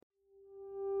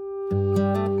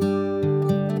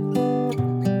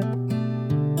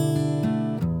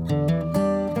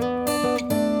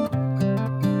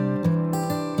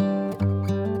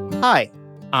Hi,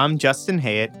 I'm Justin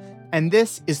Hayet, and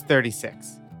this is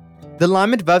 36. The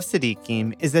Lamed Vav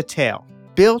Tzadikim is a tale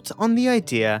built on the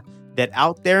idea that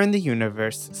out there in the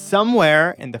universe,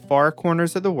 somewhere in the far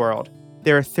corners of the world,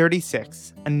 there are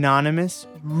 36 anonymous,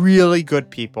 really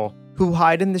good people who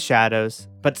hide in the shadows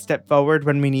but step forward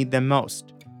when we need them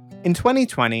most. In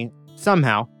 2020,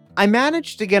 somehow, I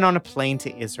managed to get on a plane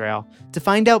to Israel to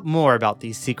find out more about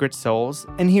these secret souls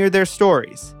and hear their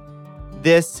stories.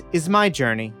 This is my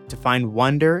journey to find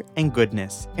wonder and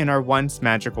goodness in our once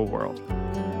magical world.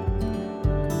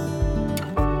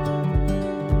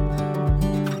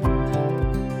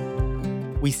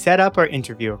 We set up our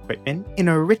interview equipment in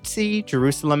a ritzy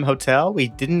Jerusalem hotel we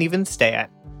didn't even stay at.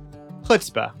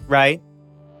 Chutzpah, right?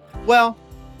 Well,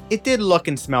 it did look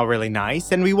and smell really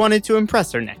nice, and we wanted to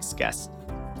impress our next guest.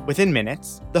 Within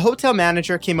minutes, the hotel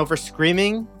manager came over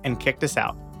screaming and kicked us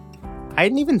out. I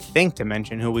didn't even think to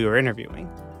mention who we were interviewing.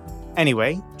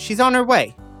 Anyway, she's on her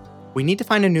way. We need to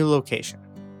find a new location.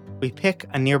 We pick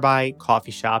a nearby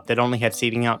coffee shop that only had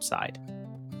seating outside.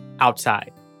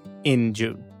 Outside. In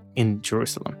June. In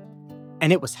Jerusalem.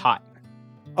 And it was hot.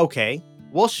 Okay,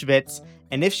 we'll schwitz,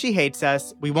 and if she hates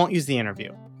us, we won't use the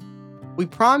interview. We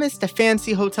promised a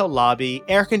fancy hotel lobby,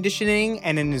 air conditioning,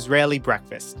 and an Israeli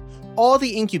breakfast. All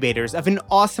the incubators of an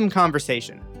awesome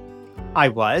conversation. I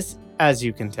was, as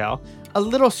you can tell, a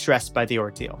little stressed by the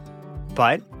ordeal.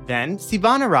 But then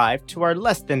Sivan arrived to our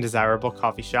less than desirable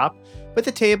coffee shop with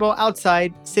a table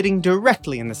outside sitting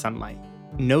directly in the sunlight.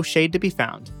 No shade to be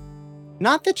found.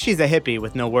 Not that she's a hippie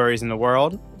with no worries in the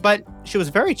world, but she was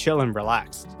very chill and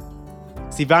relaxed.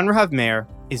 Sivan Rahav Meir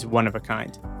is one of a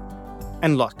kind.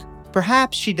 And look,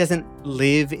 perhaps she doesn't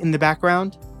live in the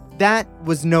background. That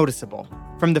was noticeable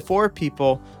from the 4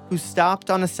 people who stopped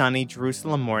on a sunny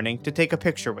Jerusalem morning to take a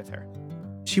picture with her.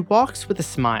 She walks with a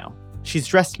smile. She's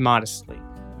dressed modestly,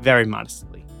 very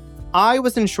modestly. I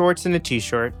was in shorts and a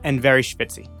t-shirt and very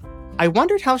schwitzy. I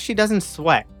wondered how she doesn't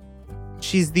sweat.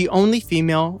 She's the only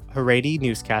female Haredi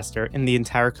newscaster in the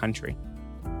entire country.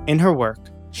 In her work,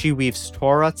 she weaves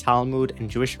Torah, Talmud, and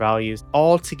Jewish values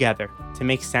all together to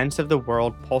make sense of the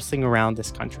world pulsing around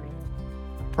this country.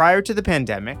 Prior to the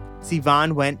pandemic,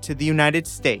 Sivan went to the United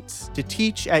States to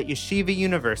teach at Yeshiva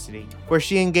University, where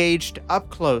she engaged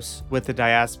up close with the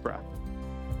diaspora.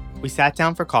 We sat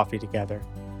down for coffee together.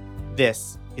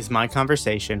 This is my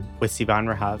conversation with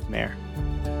Sivan Rahav Meir.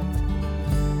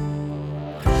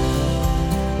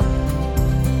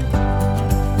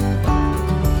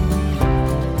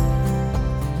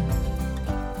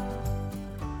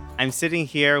 I'm sitting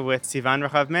here with Sivan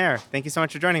Rahav Meir. Thank you so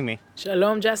much for joining me.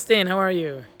 Shalom, Justin. How are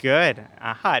you? Good.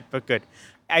 Hot, but good.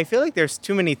 I feel like there's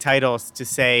too many titles to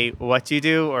say what you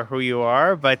do or who you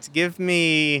are, but give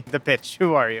me the pitch.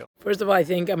 Who are you? First of all, I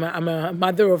think I'm a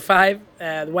mother of 5,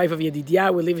 the wife of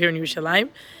Yedidia. We live here in Yerushalayim.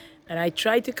 And I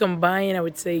try to combine, I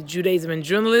would say, Judaism and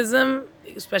journalism,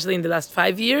 especially in the last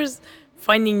 5 years,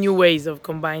 finding new ways of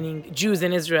combining Jews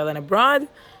in Israel and abroad,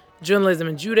 journalism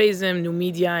and Judaism, new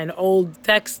media and old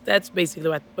text. That's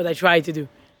basically what I try to do.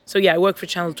 So yeah, I work for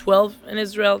Channel 12 in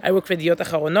Israel. I work for Yediot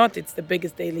Acharonot. It's the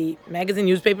biggest daily magazine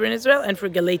newspaper in Israel. And for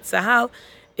Galei Tzahal,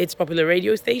 it's a popular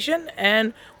radio station.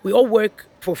 And we all work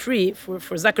for free for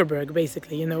Zuckerberg,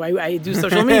 basically. You know, I do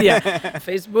social media,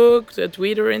 Facebook,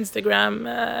 Twitter, Instagram,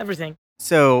 everything.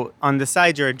 So on the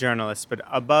side, you're a journalist, but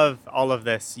above all of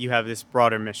this, you have this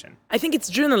broader mission. I think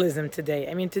it's journalism today.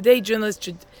 I mean, today journalists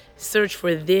should search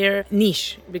for their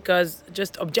niche because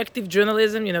just objective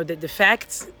journalism, you know, the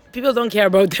facts, people don't care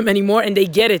about them anymore and they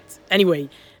get it anyway.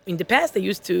 In the past, I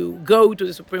used to go to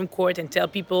the Supreme Court and tell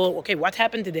people, okay, what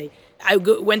happened today? I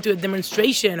went to a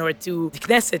demonstration or to the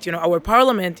Knesset, you know, our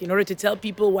parliament, in order to tell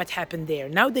people what happened there.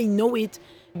 Now they know it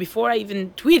before I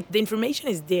even tweet. The information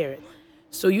is there.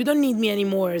 So you don't need me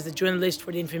anymore as a journalist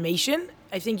for the information.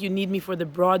 I think you need me for the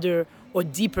broader or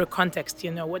deeper context,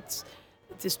 you know, what's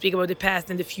to speak about the past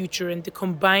and the future and to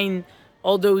combine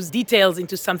all those details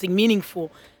into something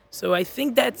meaningful. So I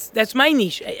think that's my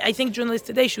niche. I think journalists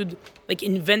today should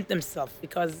invent themselves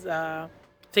because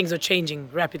things are changing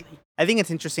rapidly. I think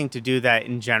it's interesting to do that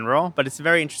in general, but it's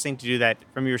very interesting to do that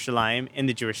from Yerushalayim in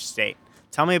the Jewish state.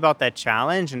 Tell me about that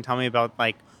challenge and tell me about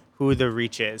who the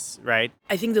reach is, right?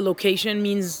 I think the location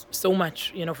means so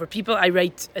much. You know, for people, I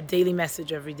write a daily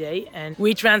message every day and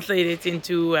we translate it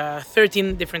into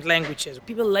 13 different languages.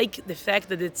 People like the fact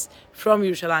that it's from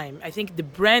Yerushalayim. I think the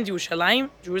brand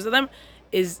Yerushalayim, Jerusalem,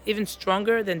 is even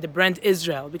stronger than the brand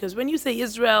Israel. Because when you say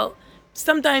Israel,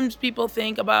 sometimes people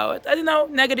think about, I don't know,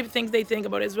 negative things they think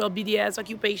about Israel, BDS,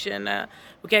 occupation.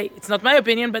 Okay, it's not my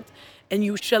opinion, but in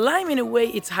Yerushalayim, in a way,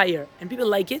 it's higher, and people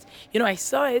like it. I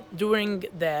saw it during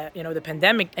the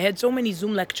pandemic. I had so many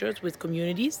Zoom lectures with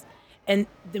communities, and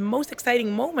the most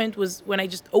exciting moment was when I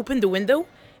just opened the window,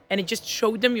 and it just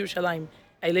showed them Yerushalayim.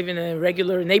 I live in a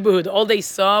regular neighborhood. All they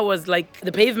saw was like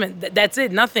the pavement. That's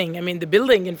it, nothing. I mean, the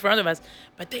building in front of us.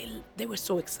 But they were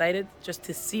so excited just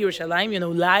to see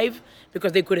Yerushalayim, live,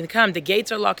 because they couldn't come. The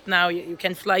gates are locked now. You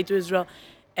can't fly to Israel.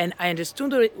 And I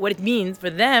understood what it means for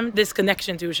them, this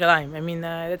connection to Yerushalayim. I mean,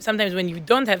 sometimes when you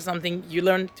don't have something, you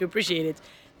learn to appreciate it.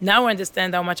 Now I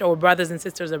understand how much our brothers and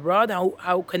sisters abroad,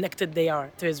 how connected they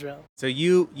are to Israel. So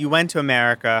you went to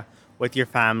America with your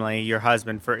family, your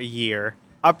husband, for a year,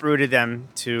 uprooted them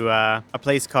to a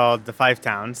place called the Five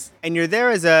Towns. And you're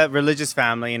there as a religious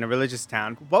family in a religious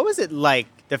town. What was it like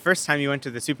the first time you went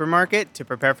to the supermarket to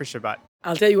prepare for Shabbat?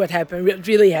 I'll tell you what happened. What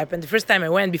really happened. The first time I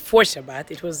went before Shabbat,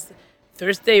 it was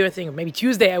Thursday, I think, maybe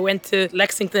Tuesday. I went to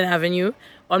Lexington Avenue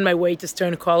on my way to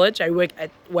Stern College. I worked at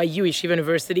YU, Yeshiva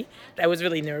University. I was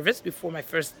really nervous before my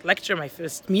first lecture, my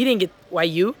first meeting at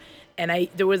YU. And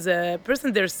there was a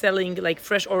person there selling like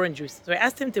fresh orange juice. So I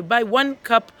asked him to buy 1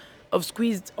 cup of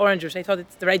squeezed orange juice. I thought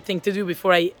it's the right thing to do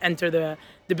before I enter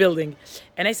the building.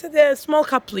 And I said, a small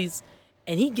cup, please.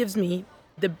 And he gives me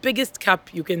the biggest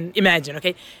cup you can imagine,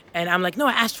 okay? And I'm like, no,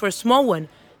 I asked for a small one.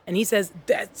 And he says,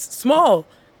 that's small,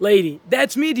 lady.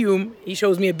 That's medium. He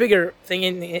shows me a bigger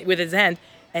thing with his hand.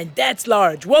 And that's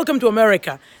large. Welcome to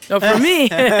America. Now,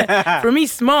 for me,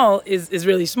 small is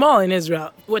really small in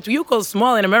Israel. What you call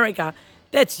small in America,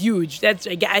 that's huge.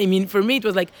 For me, it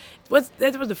was like,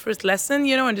 that was the first lesson,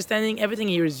 understanding everything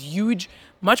here is huge,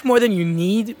 much more than you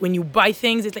need when you buy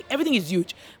things. It's like everything is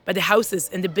huge, but the houses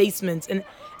and the basements. And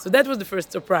so that was the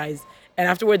first surprise. And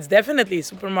afterwards, definitely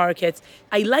supermarkets.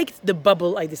 I liked the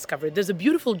bubble I discovered. There's a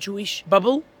beautiful Jewish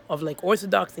bubble of like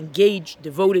Orthodox, engaged,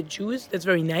 devoted Jews. That's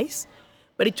very nice.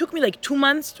 But it took me like 2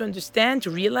 months to understand,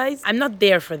 to realize I'm not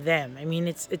there for them. I mean,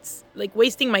 it's like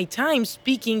wasting my time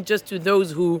speaking just to those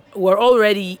who were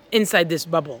already inside this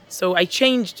bubble. So I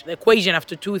changed the equation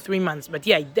after 2-3 months. But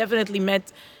yeah, I definitely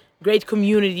met great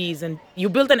communities, and you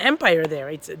built an empire there.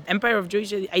 It's an empire of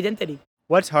Jewish identity.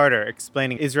 What's harder,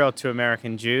 explaining Israel to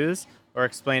American Jews or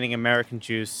explaining American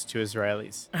Jews to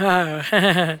Israelis?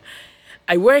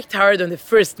 I worked hard on the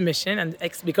first mission, and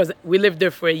because we lived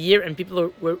there for a year and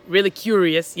people were really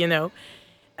curious,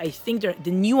 I think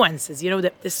the nuances,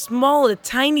 the small, the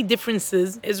tiny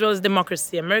differences. Israel is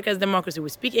democracy, America is democracy. We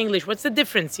speak English. What's the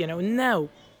difference, No.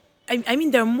 I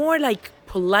mean, they're more like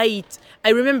polite. I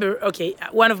remember,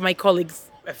 one of my colleagues,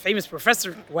 a famous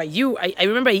professor at YU, I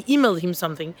remember I emailed him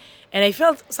something, and I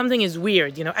felt something is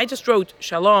weird, I just wrote,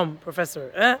 Shalom,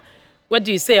 professor. What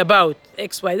do you say about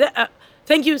X, Y, that?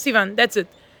 Thank you, Sivan. That's it.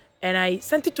 And I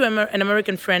sent it to an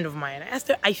American friend of mine. I asked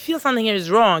her, I feel something here is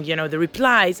wrong, the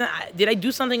replies. Did I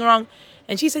do something wrong?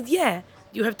 And she said, yeah,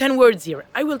 you have 10 words here.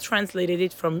 I will translate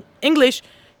it from English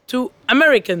to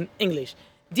American English.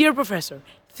 Dear professor,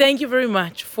 thank you very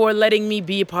much for letting me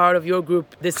be a part of your group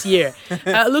this year.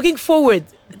 Looking forward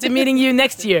to meeting you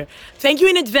next year. Thank you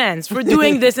in advance for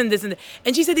doing this and this and that.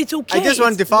 And she said, it's okay. I just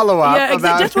wanted to follow up. Yeah, exactly.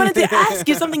 I just wanted to ask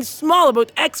you something small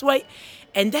about X, Y.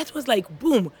 And that was like,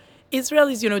 boom.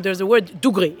 Israelis, there's a word,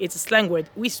 dugri. It's a slang word.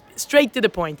 We straight to the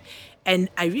point. And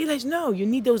I realized, no, you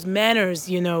need those manners,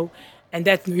 And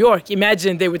that's New York.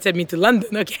 Imagine they would send me to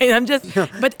London, okay?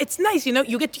 But it's nice,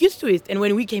 you get used to it. And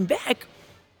when we came back,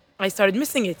 I started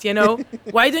missing it,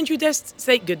 Why don't you just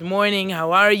say, good morning,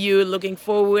 how are you? Looking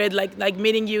forward, like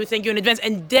meeting you, thank you in advance.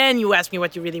 And then you ask me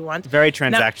what you really want. Very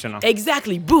transactional. Now,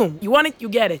 exactly. Boom. You want it, you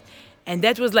get it. And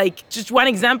that was like just one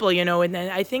example, And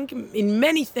I think in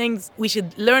many things, we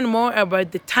should learn more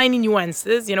about the tiny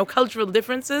nuances, cultural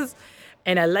differences.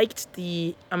 And I liked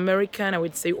the American, I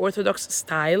would say, Orthodox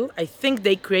style. I think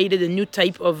they created a new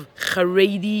type of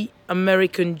Haredi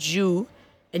American Jew.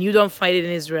 And you don't find it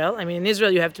in Israel. I mean, in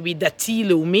Israel, you have to be dati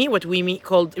leumi, what we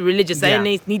called religious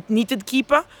Zionist, knitted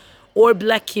kippah, or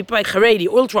black kippah, Haredi,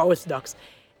 ultra-Orthodox.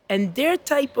 And their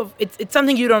type of, it's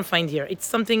something you don't find here. It's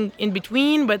something in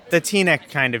between, but... The T-neck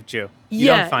kind of Jew. You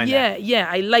don't find that. Yeah,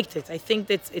 I liked it. I think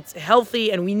that it's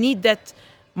healthy, and we need that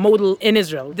model in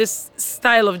Israel. This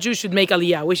style of Jew should make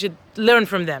aliyah. We should learn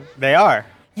from them. They are.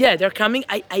 Yeah, they're coming.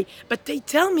 But they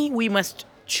tell me we must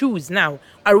choose now.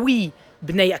 Are we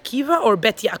Bnei Akiva or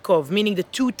Bet Yaakov? Meaning the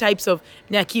two types of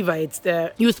Bnei Akiva. It's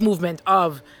the youth movement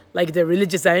of like the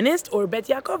religious Zionist, or Bet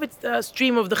Yaakov, it's the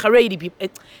stream of the Haredi people.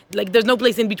 There's no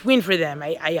place in between for them,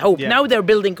 I hope. Yeah. Now they're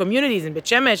building communities in Bet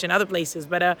Shemesh and other places,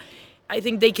 but I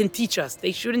think they can teach us.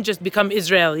 They shouldn't just become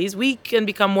Israelis. We can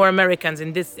become more Americans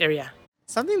in this area.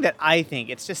 Something that I think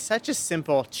it's just such a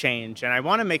simple change, and I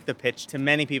want to make the pitch to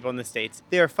many people in the States.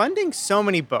 They are funding so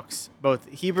many books, both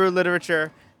Hebrew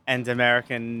literature and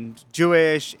American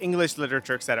Jewish, English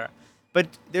literature, etc. But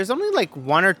there's only like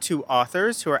one or two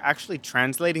authors who are actually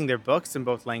translating their books in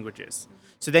both languages.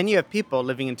 So then you have people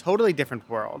living in totally different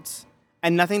worlds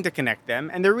and nothing to connect them,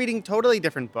 and they're reading totally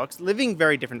different books, living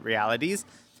very different realities.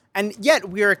 And yet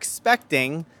we are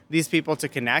expecting these people to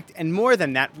connect. And more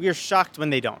than that, we are shocked when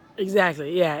they don't. Exactly.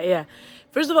 Yeah.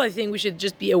 First of all, I think we should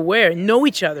just be aware, know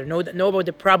each other, know about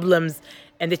the problems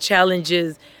and the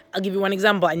challenges. I'll give you one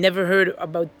example. I never heard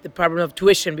about the problem of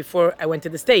tuition before I went to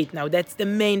the States. Now, that's the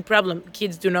main problem.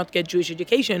 Kids do not get Jewish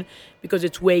education because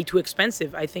it's way too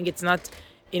expensive. I think it's not,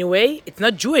 in a way, it's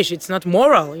not Jewish. It's not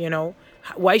moral,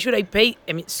 Why should I pay,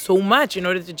 so much in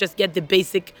order to just get the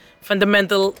basic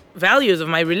fundamental values of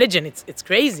my religion? It's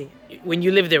crazy. When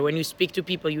you live there, when you speak to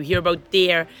people, you hear about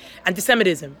their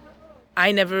anti-Semitism.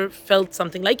 I never felt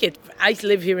something like it. I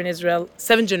live here in Israel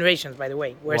 7 generations, by the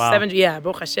way. We're wow. 7,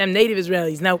 Baruch Hashem, native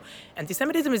Israelis. Now,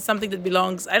 anti-Semitism is something that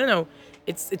belongs, I don't know,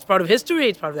 it's part of history,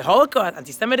 it's part of the Holocaust,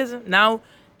 anti-Semitism. Now,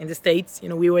 in the States,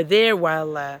 we were there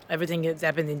while everything has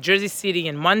happened in Jersey City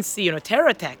and Muncie, terror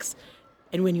attacks.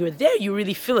 And when you're there, you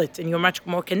really feel it, and you're much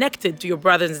more connected to your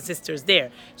brothers and sisters there.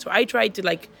 So I tried to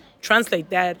translate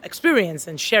that experience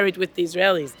and share it with the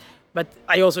Israelis. But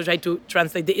I also tried to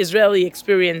translate the Israeli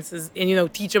experiences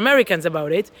and, teach Americans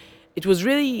about it. It was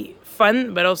really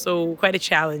fun, but also quite a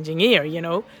challenging year,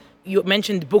 You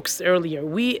mentioned books earlier.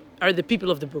 We are the people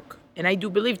of the book. And I do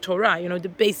believe Torah,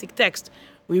 the basic text.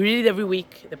 We read it every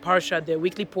week, the Parsha, the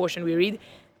weekly portion we read.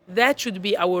 That should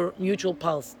be our mutual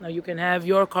pulse. Now, you can have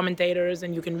your commentators and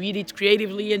you can read it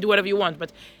creatively and do whatever you want.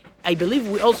 But I believe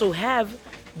we also have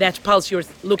that pulse you're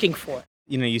looking for.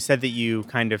 You said that you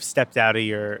kind of stepped out of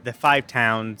the 5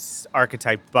 towns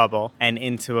archetype bubble and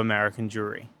into American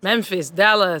Jewry. Memphis,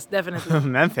 Dallas, definitely.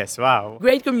 Memphis, wow.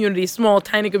 Great community, small,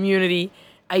 tiny community.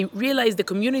 I realized the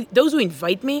community, those who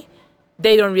invite me,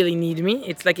 they don't really need me.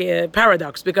 It's like a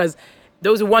paradox because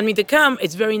those who want me to come,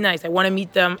 it's very nice. I want to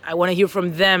meet them. I want to hear from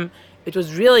them. It was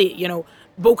really,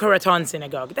 Boca Raton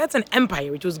Synagogue. That's an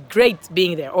empire. It was great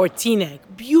being there. Or Teaneck.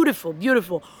 Beautiful,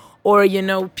 beautiful. Or,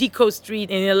 Pico Street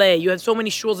in LA. You have so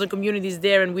many shuls and communities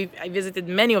there, and I visited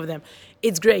many of them.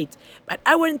 It's great. But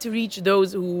I wanted to reach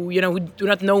those who, who do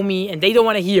not know me, and they don't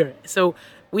want to hear. So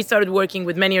we started working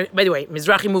with many, by the way,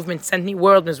 Mizrahi Movement sent me,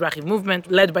 World Mizrahi Movement,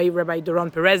 led by Rabbi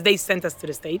Doron Perez. They sent us to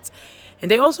the States. And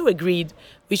they also agreed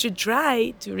we should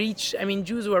try to reach,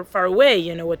 Jews who are far away,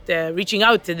 with reaching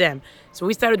out to them. So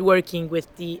we started working with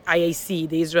the IAC,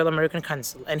 the Israel American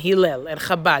Council, and Hillel, and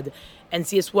Chabad, and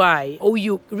CSY,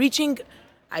 OU, reaching,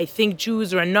 I think,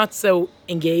 Jews who are not so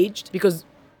engaged because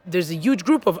there's a huge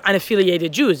group of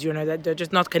unaffiliated Jews, that they're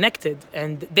just not connected,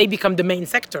 and they become the main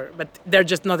sector, but they're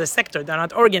just not a sector, they're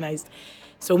not organized.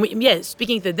 So,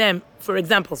 speaking to them, for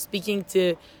example, speaking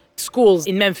to schools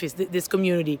in Memphis, this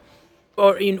community,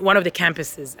 or in one of the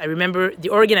campuses, I remember the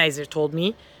organizer told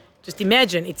me, just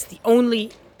imagine, it's the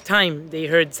only time they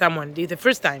heard someone, the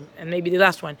first time, and maybe the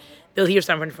last one, they'll hear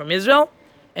someone from Israel,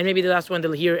 and maybe the last one,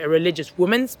 they'll hear a religious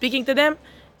woman speaking to them.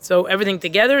 So everything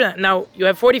together, now you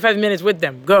have 45 minutes with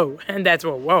them, go. And that's,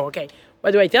 whoa, okay.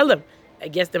 What do I tell them? I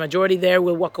guess the majority there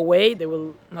will walk away. They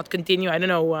will not continue, I don't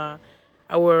know,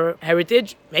 our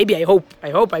heritage. Maybe, I hope,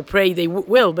 I pray they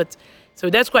will. But so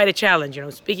that's quite a challenge,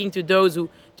 speaking to those who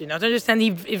do not understand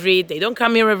Ivrit. They don't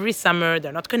come here every summer.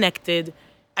 They're not connected.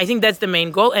 I think that's the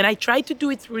main goal. And I try to do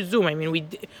it through Zoom.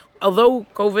 Although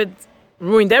COVID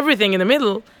ruined everything in the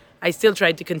middle, I still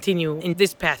tried to continue in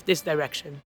this path, this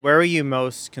direction. Where were you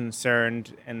most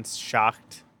concerned and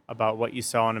shocked about what you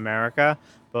saw in America,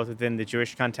 both within the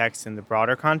Jewish context and the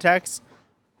broader context?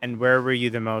 And where were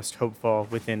you the most hopeful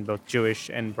within both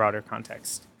Jewish and broader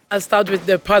context? I'll start with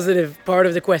the positive part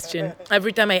of the question.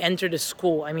 Every time I entered a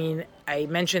school, I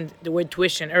mentioned the word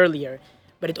tuition earlier,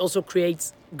 but it also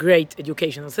creates great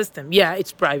educational system. Yeah,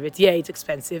 it's private. Yeah, it's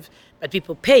expensive, but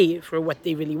people pay for what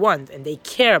they really want and they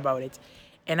care about it.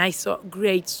 And I saw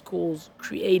great schools,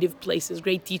 creative places,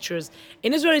 great teachers.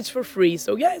 In Israel, it's for free.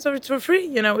 So it's for free.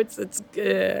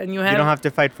 And you don't have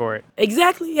to fight for it.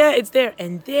 Exactly. Yeah, it's there.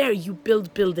 And there you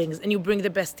build buildings and you bring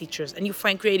the best teachers and you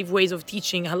find creative ways of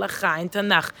teaching halakha and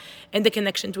Tanakh and the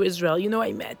connection to Israel.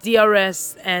 I met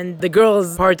DRS and the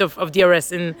girls part of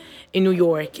DRS in New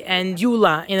York and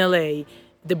Eula in LA.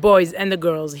 The boys and the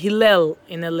girls, Hillel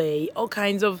in LA, all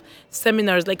kinds of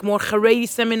seminars, like more Haredi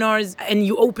seminars, and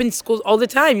you open schools all the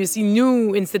time. You see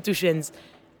new institutions.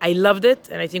 I loved it,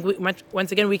 and I think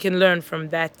once again we can learn from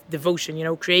that devotion.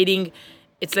 Creating.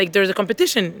 It's like there's a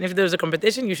competition, and if there's a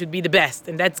competition, you should be the best,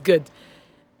 and that's good.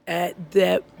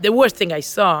 The worst thing I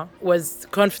saw was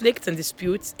conflicts and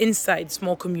disputes inside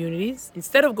small communities.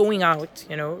 Instead of going out,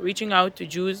 reaching out to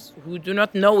Jews who do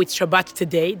not know it's Shabbat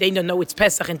today, they don't know it's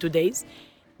Pesach in 2 days,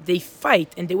 they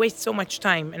fight and they waste so much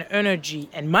time and energy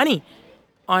and money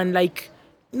on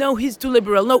no, he's too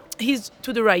liberal. No, he's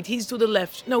to the right. He's to the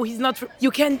left. No, he's not.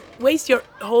 You can waste your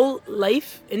whole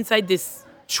life inside this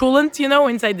chulant,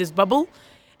 inside this bubble.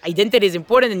 Identity is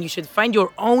important, and you should find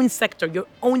your own sector, your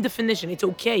own definition. It's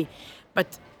okay.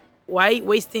 But why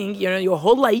wasting, your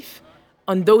whole life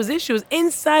on those issues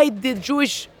inside the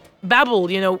Jewish babble?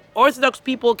 Orthodox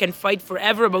people can fight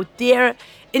forever about their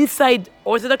inside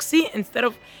orthodoxy instead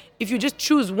of, if you just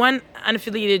choose one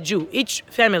unaffiliated Jew, each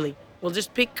family will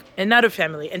just pick another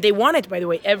family. And they want it, by the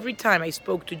way. Every time I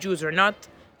spoke to Jews who are not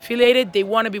affiliated, they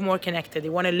want to be more connected. They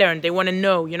want to learn. They want to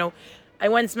know, I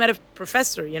once met a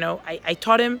professor, I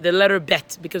taught him the letter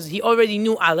Bet because he already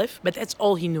knew Aleph, but that's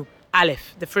all he knew.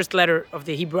 Aleph, the first letter of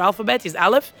the Hebrew alphabet is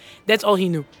Aleph. That's all he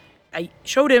knew. I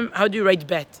showed him how do you write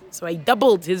Bet. So I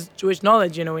doubled his Jewish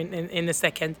knowledge, in a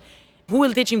second. Who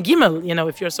will teach him Gimel?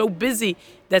 If you're so busy,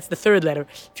 that's the third letter.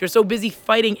 If you're so busy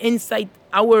fighting inside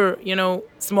our,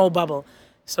 small bubble.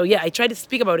 So yeah, I try to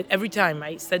speak about it every time.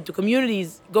 I said to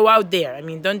communities, go out there.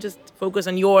 Don't just focus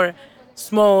on your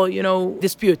small,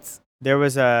 disputes. There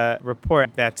was a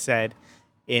report that said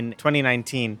in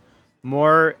 2019,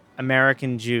 more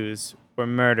American Jews were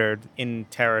murdered in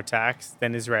terror attacks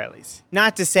than Israelis.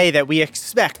 Not to say that we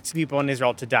expect people in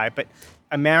Israel to die, but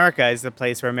America is the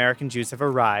place where American Jews have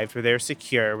arrived, where they're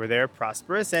secure, where they're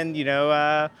prosperous, and,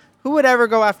 who would ever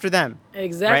go after them?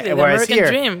 Exactly, right? The American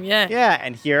dream, yeah. Yeah,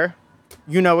 and here,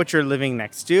 you know what you're living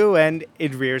next to, and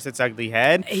it rears its ugly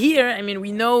head. Here,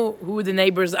 we know who the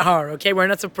neighbors are, okay? We're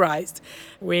not surprised.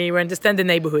 We understand the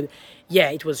neighborhood.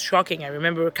 Yeah, it was shocking. I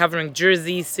remember covering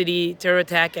Jersey City terror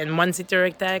attack and Muncie terror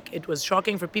attack. It was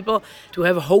shocking for people to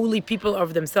have holy people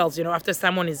of themselves. After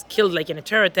someone is killed, like in a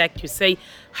terror attack, you say,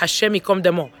 Hashem yikom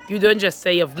damo. You don't just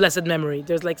say of blessed memory.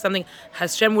 There's something,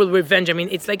 Hashem will revenge.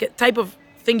 It's like a type of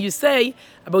thing you say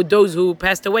about those who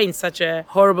passed away in such a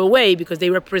horrible way because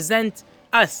they represent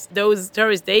us. Those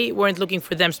terrorists, they weren't looking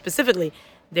for them specifically.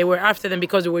 They were after them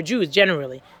because they were Jews,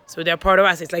 generally. So they're part of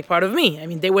us. It's like part of me.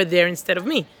 They were there instead of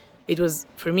me. It was,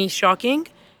 for me, shocking.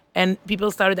 And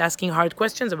people started asking hard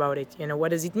questions about it. What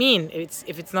does it mean?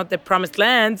 If it's not the promised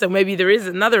land, so maybe there is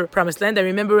another promised land. I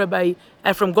remember Rabbi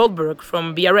Ephraim Goldberg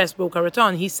from BRS, Boca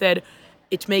Raton, he said,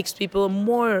 it makes people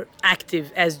more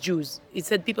active as Jews. He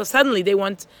said people suddenly, they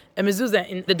want a mezuzah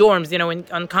in the dorms,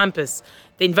 on campus.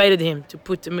 They invited him to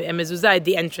put a mezuzah at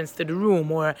the entrance to the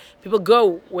room, or people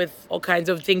go with all kinds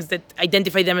of things that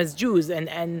identify them as Jews, and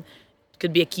it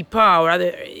could be a kippah or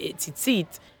other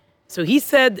tzitzit. So he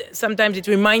said sometimes it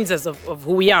reminds us of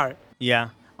who we are.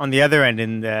 Yeah. On the other end,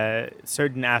 in the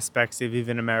certain aspects of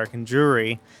even American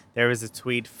Jewry, there was a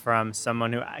tweet from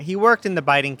someone he worked in the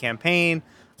Biden campaign.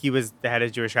 He was the head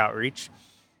of Jewish outreach.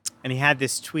 And he had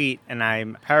this tweet, and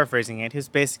I'm paraphrasing it. He was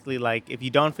basically like, if you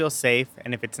don't feel safe,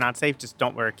 and if it's not safe, just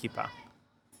don't wear a kippah.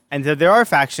 And so there are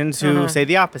factions who say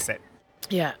the opposite.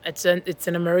 Yeah, it's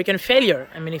an American failure.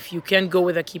 If you can't go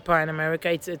with a kippah in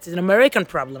America, it's an American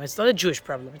problem. It's not a Jewish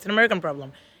problem. It's an American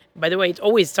problem. By the way, it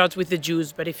always starts with the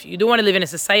Jews. But if you don't want to live in a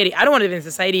society, I don't want to live in a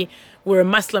society where a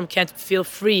Muslim can't feel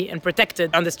free and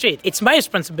protected on the street. It's my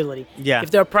responsibility. Yeah.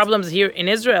 If there are problems here in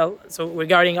Israel, so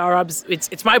regarding Arabs,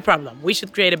 it's my problem. We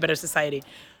should create a better society.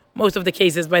 Most of the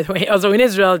cases, by the way, also in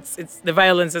Israel, it's the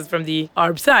violence is from the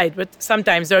Arab side. But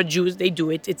sometimes there are Jews, they do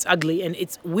it. It's ugly, and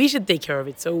we should take care of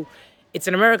it. So it's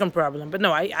an American problem. But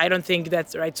no, I don't think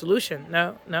that's the right solution.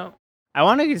 No. I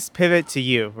want to just pivot to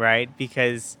you, right?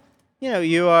 Because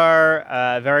you are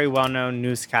a very well-known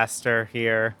newscaster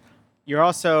here. You're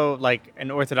also an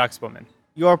Orthodox woman.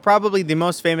 You're probably the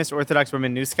most famous Orthodox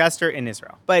woman newscaster in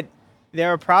Israel. But there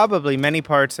are probably many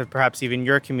parts of perhaps even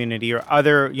your community or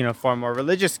other, far more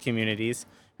religious communities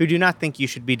who do not think you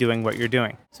should be doing what you're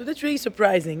doing. So that's really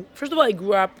surprising. First of all, I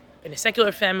grew up in a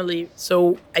secular family,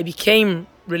 so I became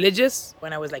religious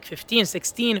when I was 15,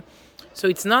 16. So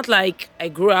it's not like I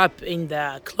grew up in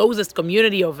the closest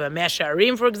community of Mea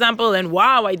Shearim, for example, and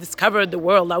wow, I discovered the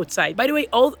world outside. By the way,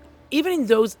 even in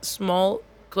those small,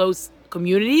 close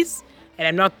communities, and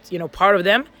I'm not, part of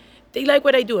them, they like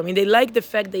what I do. They like the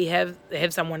fact they have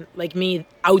someone like me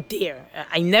out there.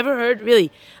 I never heard,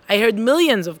 really, I heard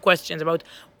millions of questions about,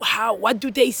 wow, what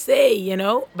do they say,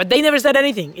 But they never said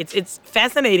anything. It's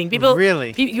fascinating. People,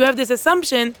 really? You have this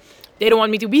assumption they don't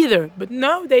want me to be there. But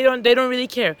no, they don't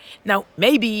really care. Now,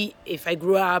 maybe if I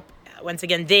grew up once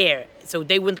again there, so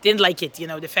they didn't like it,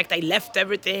 the fact I left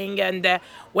everything and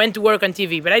went to work on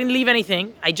TV. But I didn't leave anything.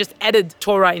 I just added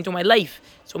Torah into my life.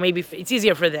 So maybe it's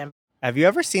easier for them. Have you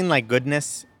ever seen like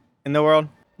goodness in the world?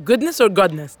 Goodness or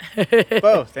godness?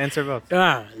 Both. Answer both.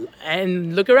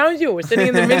 And look around you. We're sitting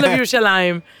in the middle of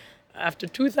Yerushalayim. After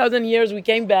 2,000 years, we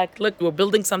came back. Look, we're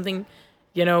building something,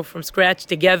 from scratch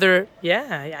together.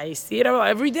 Yeah, I see it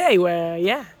every day.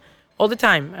 All the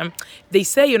time. They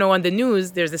say, on the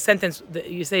news, there's a sentence that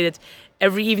you say that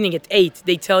every evening at 8,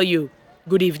 they tell you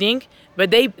good evening,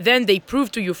 but they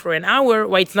prove to you for an hour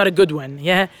why it's not a good one.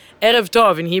 Yeah, Erev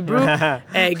Tov in Hebrew.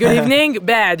 Good evening,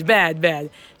 bad.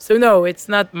 So no, it's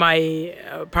not my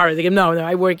paradigm. No,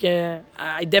 I work.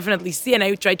 I definitely see, and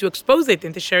I try to expose it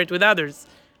and to share it with others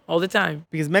all the time.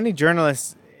 Because many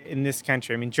journalists in this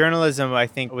country, journalism, I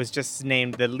think, was just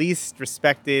named the least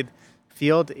respected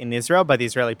field in Israel by the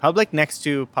Israeli public, next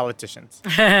to politicians.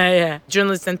 Yeah,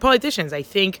 journalists and politicians, I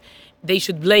think they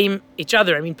should blame each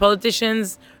other.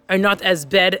 Politicians are not as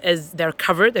bad as they're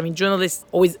covered. Journalists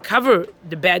always cover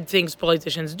the bad things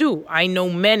politicians do. I know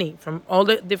many from all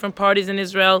the different parties in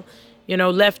Israel,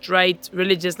 left, right,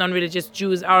 religious, non-religious,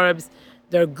 Jews, Arabs.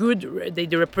 They're good. They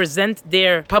represent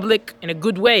their public in a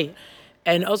good way.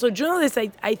 And also journalists,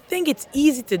 I think it's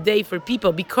easy today for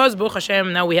people because, Baruch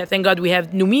Hashem, now thank God, we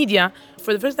have new media.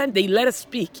 For the first time, they let us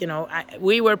speak.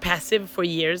 We were passive for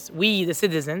years. We, the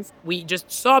citizens, we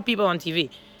just saw people on TV.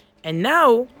 And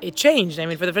now it changed.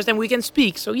 For the first time, we can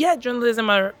speak. So yeah, journalism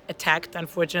are attacked,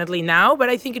 unfortunately, now. But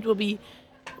I think it will be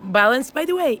balanced. By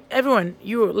the way, everyone,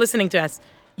 you listening to us,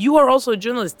 you are also a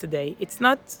journalist today. It's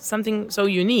not something so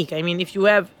unique. If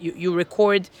you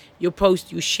record, you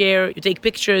post, you share, you take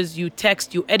pictures, you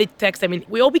text, you edit text.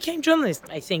 We all became journalists,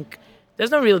 I think.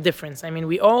 There's no real difference.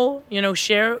 We all,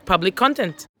 share public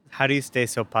content. How do you stay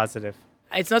so positive?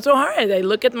 It's not so hard. I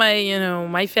look at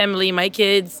my family, my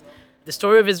kids, the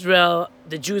story of Israel,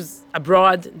 the Jews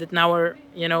abroad that now are,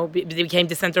 they became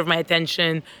the center of my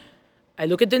attention. I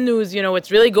look at the news,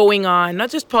 what's really going on, not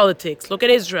just politics. Look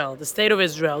at Israel, the state of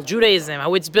Israel, Judaism,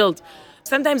 how it's built.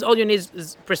 Sometimes all you need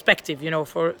is perspective,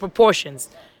 for proportions.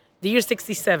 The year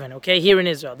 67, okay, here in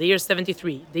Israel, the year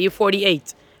 73, the year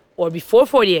 48, or before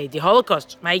 48, the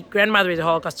Holocaust. My grandmother is a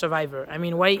Holocaust survivor.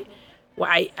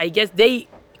 Why I guess they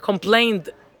complained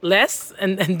less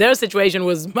and their situation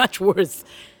was much worse.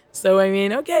 So,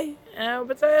 okay,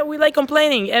 but we like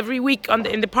complaining every week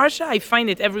in the Parsha. I find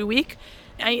it every week.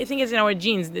 I think it's in our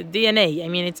genes, the DNA.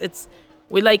 It's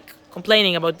we like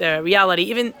complaining about the reality.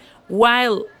 Even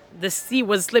while the sea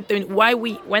was slipped, why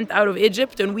we went out of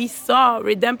Egypt and we saw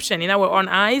redemption in our own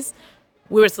eyes,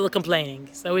 we were still complaining.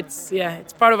 So it's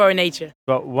part of our nature.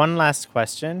 But one last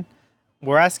question.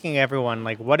 We're asking everyone,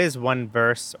 what is one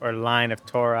verse or line of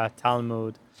Torah,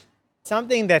 Talmud,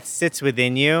 something that sits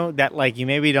within you that, you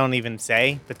maybe don't even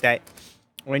say, but that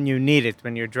when you need it,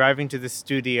 when you're driving to the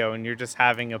studio and you're just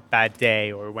having a bad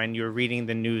day, or when you're reading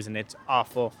the news and it's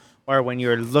awful, or when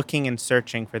you're looking and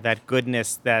searching for that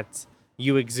goodness that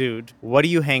you exude, what do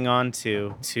you hang on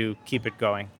to keep it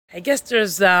going? I guess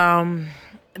there's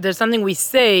something we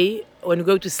say when we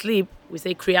go to sleep. We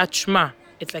say Kriyat Shema.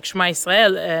 It's like Shema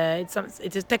Israel. It's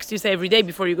a text you say every day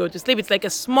before you go to sleep. It's like a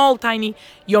small, tiny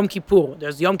Yom Kippur.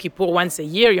 There's Yom Kippur once a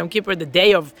year. Yom Kippur, the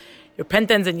day of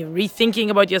repentance and you're rethinking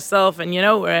about yourself and,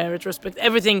 retrospect,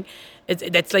 everything.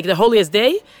 That's like the holiest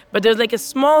day. But there's like a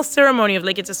small ceremony of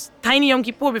it's a tiny Yom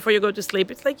Kippur before you go to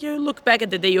sleep. It's like you look back at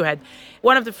the day you had.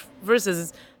 One of the verses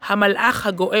is, Hamalach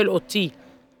hagoel oti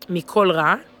mikol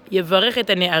ra, yevarech et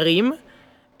hana'arim,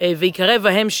 v'yikarev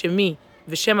vahem shemi,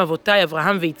 v'shem avotai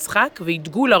Avraham v'Yitzchak,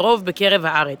 v'yidgu larov b'kerev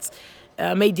haaretz.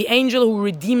 May the angel who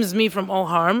redeems me from all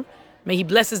harm, may he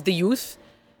blesses the youth,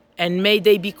 and may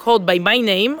they be called by my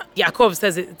name. Yaakov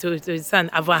says it to his son,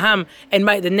 Avraham, and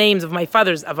the names of my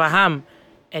fathers, Avraham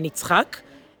and Yitzchak,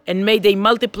 and may they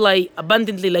multiply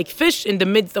abundantly like fish in the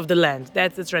midst of the land.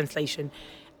 That's the translation.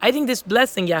 I think this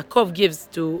blessing Yaakov gives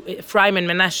to Ephraim and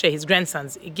Menashe, his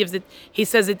grandsons. He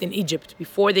says it in Egypt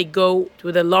before they go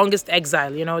to the longest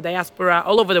exile, diaspora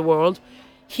all over the world.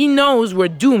 He knows we're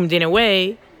doomed in a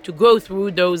way to go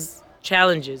through those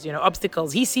challenges,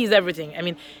 obstacles. He sees everything.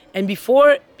 And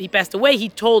before he passed away, he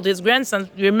told his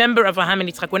grandson, remember Avraham and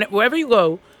Yitzchak. Wherever you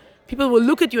go, people will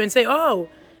look at you and say, oh,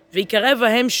 v'yikarev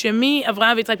vahem shemi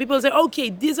Avraham v'Yitzchak. People will say, okay,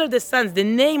 these are the sons, the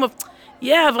name of,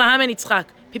 Avraham and Yitzchak.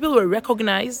 People will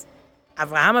recognize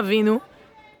Avraham Avinu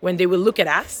when they will look at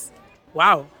us.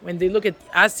 Wow, when they look at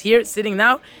us here sitting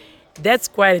now, that's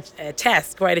quite a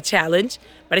task, quite a challenge.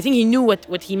 But I think he knew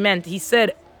what he meant. He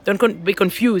said, don't be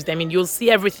confused. You'll see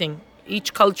everything.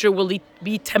 Each culture will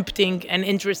be tempting and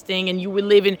interesting, and you will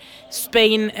live in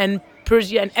Spain and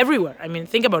Persia and everywhere. I mean,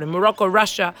 think about it. Morocco,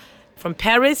 Russia, from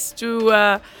Paris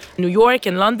to New York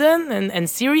and London and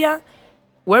Syria.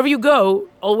 Wherever you go,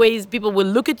 always people will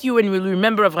look at you and will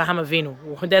remember Avraham Avinu.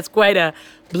 That's quite a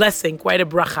blessing, quite a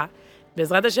bracha.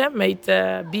 Bezrat Hashem might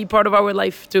be part of our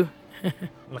life too.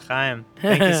 L'chaim.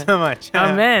 Thank you so much.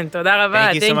 Amen. Toda rava.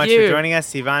 Thank you so much for joining us.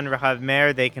 Sivan Rahav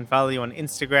Meir. They can follow you on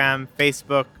Instagram,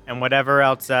 Facebook, and whatever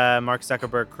else Mark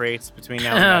Zuckerberg creates between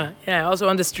now and then. Yeah, also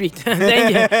on the street.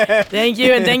 Thank you. Thank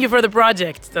you, and thank you for the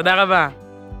project. Toda rava.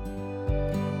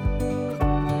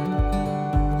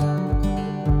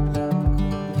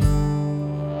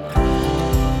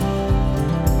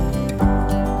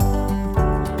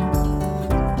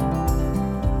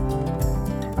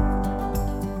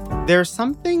 There's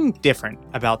something different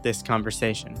about this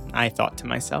conversation, I thought to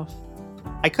myself.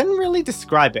 I couldn't really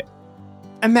describe it.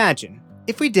 Imagine,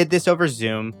 if we did this over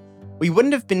Zoom, we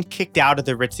wouldn't have been kicked out of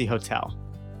the ritzy hotel.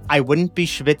 I wouldn't be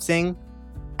schwitzing,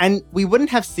 and we wouldn't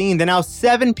have seen the now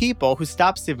 7 people who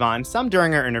stopped Sivan, some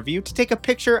during our interview, to take a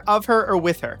picture of her or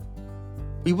with her.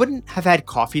 We wouldn't have had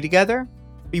coffee together.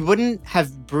 We wouldn't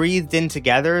have breathed in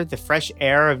together the fresh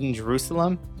air of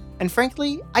Jerusalem. And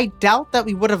frankly, I doubt that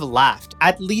we would have laughed,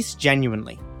 at least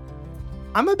genuinely.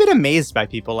 I'm a bit amazed by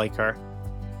people like her.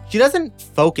 She doesn't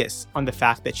focus on the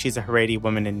fact that she's a Haredi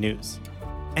woman in news.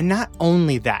 And not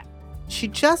only that, she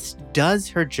just does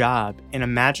her job in a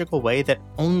magical way that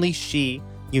only she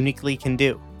uniquely can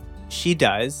do. She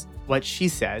does what she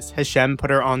says Hashem put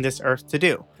her on this earth to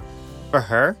do. For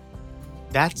her,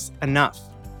 that's enough.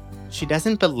 She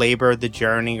doesn't belabor the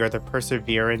journey or the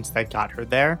perseverance that got her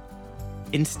there.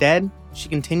 Instead, she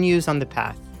continues on the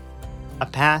path. A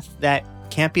path that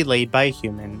can't be laid by a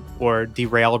human or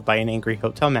derailed by an angry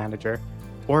hotel manager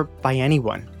or by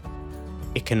anyone.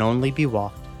 It can only be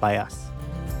walked by us.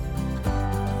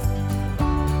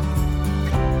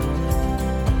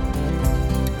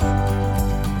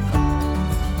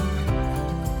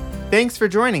 Thanks for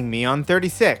joining me on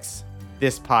 36.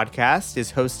 This podcast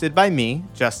is hosted by me,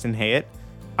 Justin Hayet.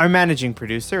 Our managing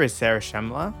producer is Sarah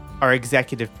Shemla. Our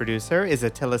executive producer is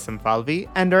Attila Samfalvi,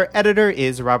 and our editor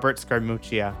is Robert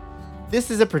Scaramuccia.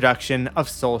 This is a production of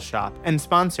SoulShop and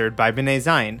sponsored by Bnai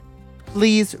Zion.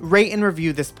 Please rate and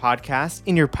review this podcast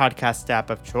in your podcast app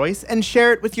of choice and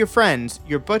share it with your friends,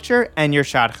 your butcher, and your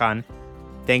shadchan.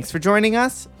 Thanks for joining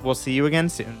us. We'll see you again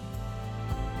soon.